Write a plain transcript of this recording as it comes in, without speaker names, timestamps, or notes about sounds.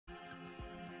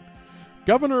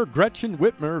Governor Gretchen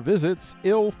Whitmer visits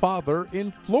ill father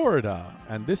in Florida.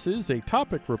 And this is a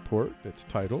topic report that's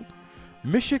titled,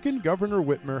 Michigan Governor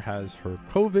Whitmer has her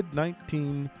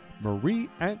COVID-19 Marie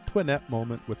Antoinette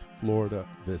moment with Florida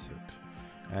visit.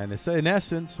 And it's in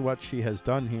essence what she has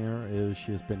done here is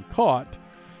she has been caught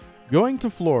going to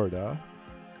Florida,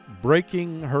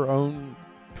 breaking her own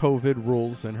COVID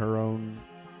rules and her own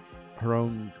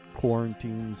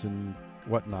quarantines and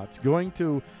whatnots, going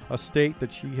to a state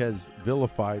that she has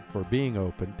vilified for being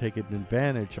open, taking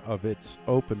advantage of its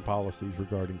open policies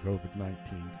regarding COVID-19,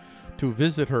 to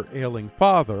visit her ailing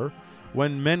father,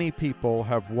 when many people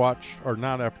have watched, or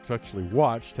not actually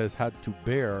watched, has had to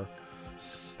bear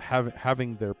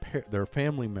having their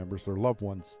family members, their loved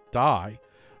ones, die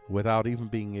without even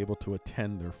being able to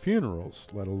attend their funerals,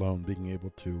 let alone being able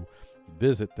to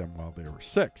visit them while they were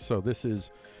sick. So this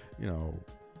is,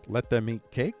 let them eat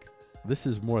cake. This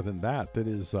is more than that. That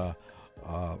is,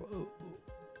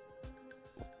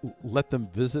 let them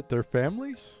visit their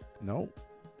families? Nope.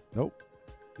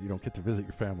 You don't get to visit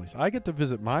your families. I get to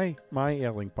visit my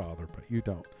ailing father, but you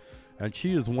don't. And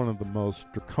she is one of the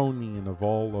most draconian of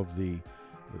all of the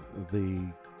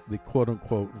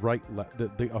quote-unquote right-left,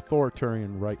 the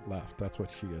authoritarian right-left. That's what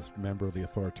she is, member of the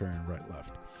authoritarian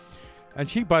right-left. And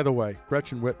she, by the way,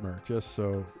 Gretchen Whitmer, just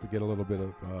so we get a little bit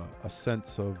of a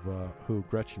sense of who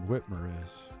Gretchen Whitmer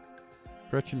is.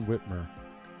 Gretchen Whitmer,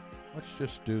 let's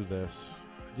just do this.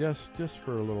 Just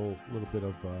for a little bit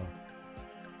of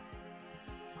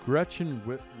Gretchen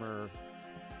Whitmer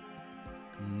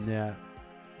net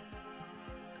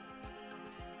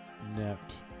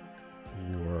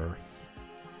worth.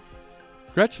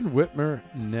 Gretchen Whitmer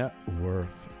net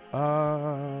worth.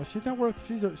 She's net worth.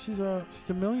 She's a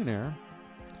millionaire.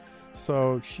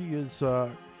 So she is,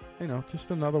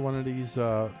 just another one of these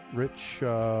rich.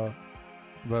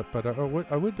 But I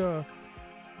would.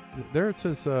 There it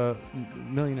says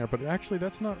millionaire, but actually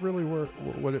that's not really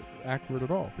what it accurate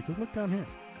at all. Because look down here.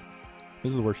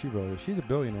 This is where she really is. She's a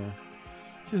billionaire.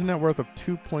 She has a net worth of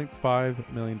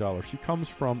 $2.5 million. She comes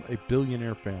from a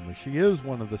billionaire family. She is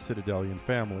one of the Citadelian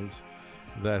families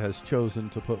that has chosen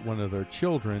to put one of their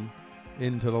children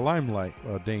into the limelight.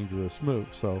 A dangerous move.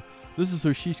 So this is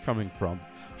who she's coming from.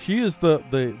 She is the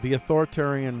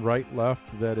authoritarian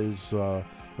right-left that is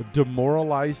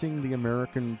demoralizing the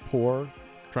American poor,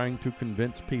 trying to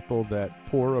convince people that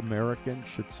poor Americans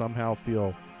should somehow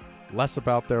feel less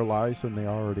about their lives than they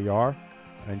already are.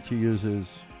 And she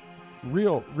uses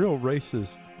real racist.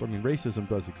 I mean, racism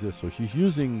does exist. So she's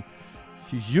using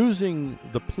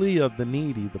the plea of the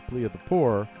needy, the plea of the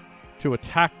poor, to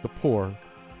attack the poor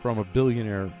from a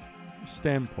billionaire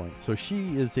standpoint. So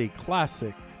she is a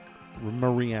classic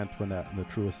Marie Antoinette in the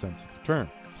truest sense of the term.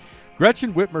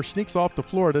 Gretchen Whitmer sneaks off to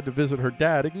Florida to visit her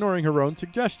dad, ignoring her own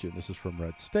suggestion. This is from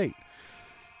RedState.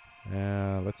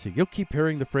 Let's see. You'll keep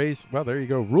hearing the phrase, well, there you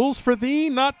go, rules for thee,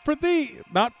 not for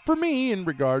me, in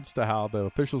regards to how the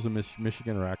officials in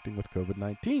Michigan are acting with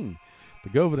COVID-19. The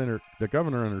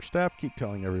governor and her staff keep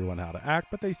telling everyone how to act,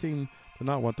 but they seem to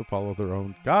not want to follow their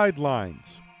own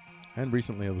guidelines. And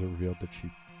recently it was revealed that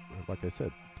she, like I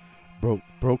said,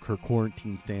 broke her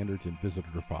quarantine standards and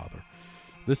visited her father.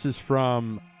 This is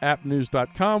from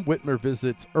appnews.com. Whitmer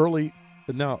visits early.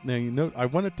 Now you know, I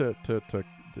wanted to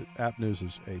the App News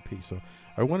is AP, so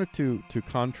I wanted to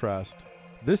contrast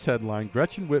this headline: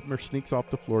 Gretchen Whitmer sneaks off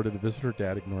to Florida to visit her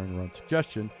dad, ignoring her own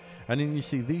suggestion. And then you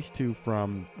see these two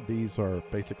these are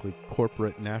basically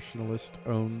corporate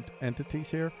nationalist-owned entities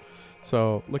here.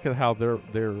 So look at how they're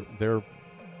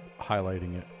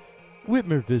highlighting it.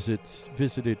 Whitmer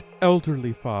visited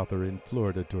elderly father in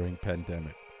Florida during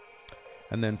pandemic.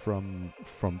 And then from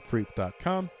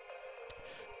Freep.com,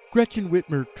 Gretchen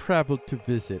Whitmer traveled to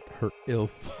visit her ill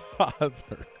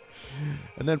father.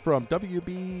 And then from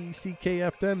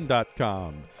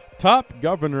WBCKFM.com, top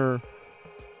Governor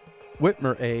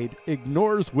Whitmer aide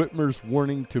ignores Whitmer's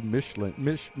warning to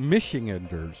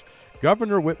Michiganders.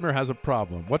 Governor Whitmer has a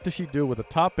problem. What does she do with a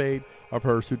top aide of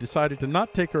hers who decided to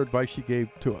not take her advice she gave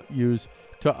to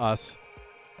us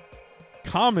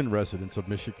common residents of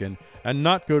Michigan and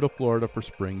not go to Florida for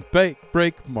spring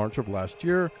break March of last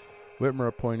year? Whitmer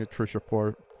appointed Tricia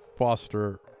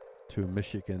Foster to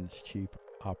Michigan's chief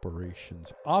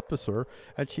operations officer,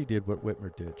 and she did what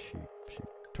Whitmer did. She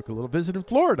took a little visit in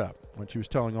Florida when she was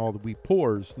telling all the we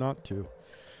poors not to,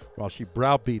 while she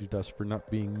browbeated us for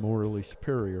not being morally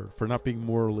superior, for not being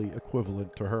morally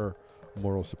equivalent to her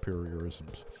moral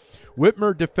superiorisms.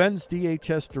 Whitmer defends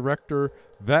DHS director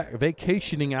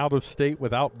vacationing out of state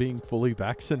without being fully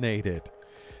vaccinated.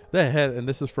 And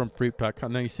this is from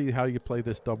Freep.com. Now you see how you play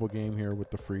this double game here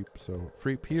with the Freep. So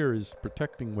Freep here is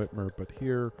protecting Whitmer, but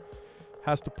here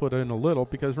has to put in a little,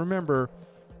 because remember,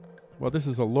 well, this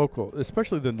is a local,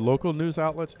 especially the local news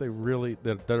outlets, they really,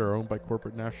 that are owned by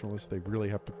corporate nationalists, they really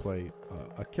have to play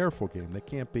a careful game. They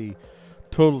can't be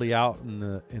totally out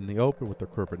in the open with their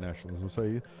corporate nationalism. So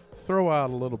you throw out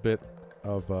a little bit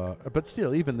of, but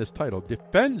still, even this title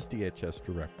defends DHS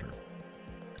director.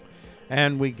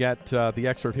 And we get the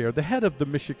excerpt here. The head of the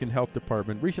Michigan Health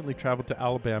Department recently traveled to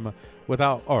Alabama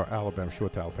without, or Alabama, sure,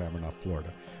 to Alabama, not Florida,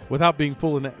 without being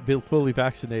fully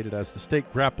vaccinated, as the state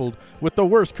grappled with the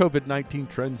worst COVID-19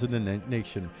 trends in the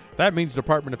nation. That means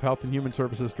Department of Health and Human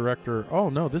Services Director, oh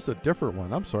no, this is a different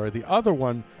one. I'm sorry. The other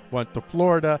one went to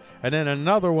Florida, and then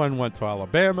another one went to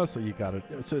Alabama. So you got it.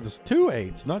 So there's 2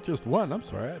 aides, not just one. I'm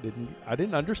sorry. I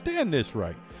didn't understand this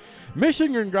right.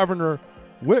 Michigan Governor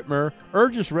Whitmer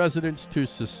urges residents to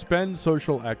suspend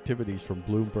social activities from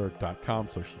Bloomberg.com.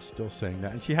 So she's still saying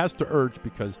that. And she has to urge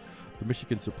because the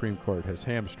Michigan Supreme Court has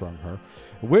hamstrung her.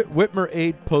 Whitmer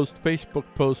aide post Facebook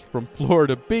post from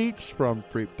Florida Beach from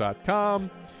Creep.com.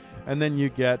 And then you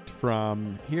get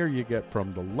from here, you get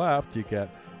from the left, you get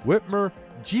Whitmer,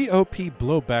 GOP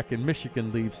blowback in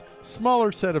Michigan leaves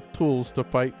smaller set of tools to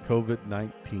fight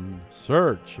COVID-19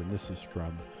 surge. And this is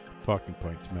from Talking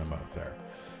Points memo there.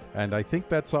 And I think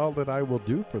that's all that I will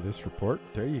do for this report.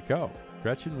 There you go.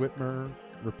 Gretchen Whitmer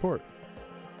report.